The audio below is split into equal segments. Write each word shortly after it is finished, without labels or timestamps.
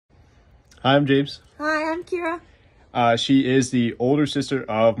Hi, I'm James. Hi, I'm Kira. She is the older sister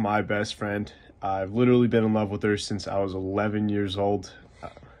of my best friend. I've literally been in love with her since I was 11 years old.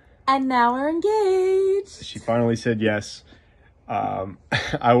 And now we're engaged. She finally said yes.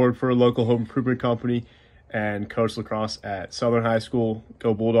 I work for a local home improvement company and coach lacrosse at Southern High School.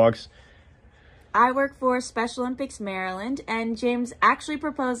 Go Bulldogs. I work for Special Olympics Maryland, and James actually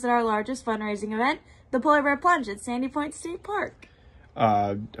proposed at our largest fundraising event, the Polar Bear Plunge at Sandy Point State Park.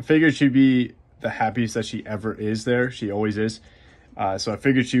 I figured she'd be the happiest that she ever is there. She always is. So I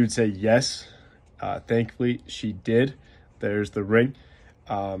figured she would say yes. Thankfully, she did. There's the ring.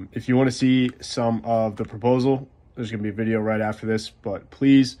 If you want to see some of the proposal, there's going to be a video right after this. But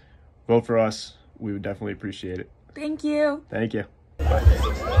please vote for us. We would definitely appreciate it. Thank you. Thank you.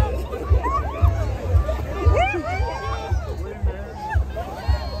 Bye.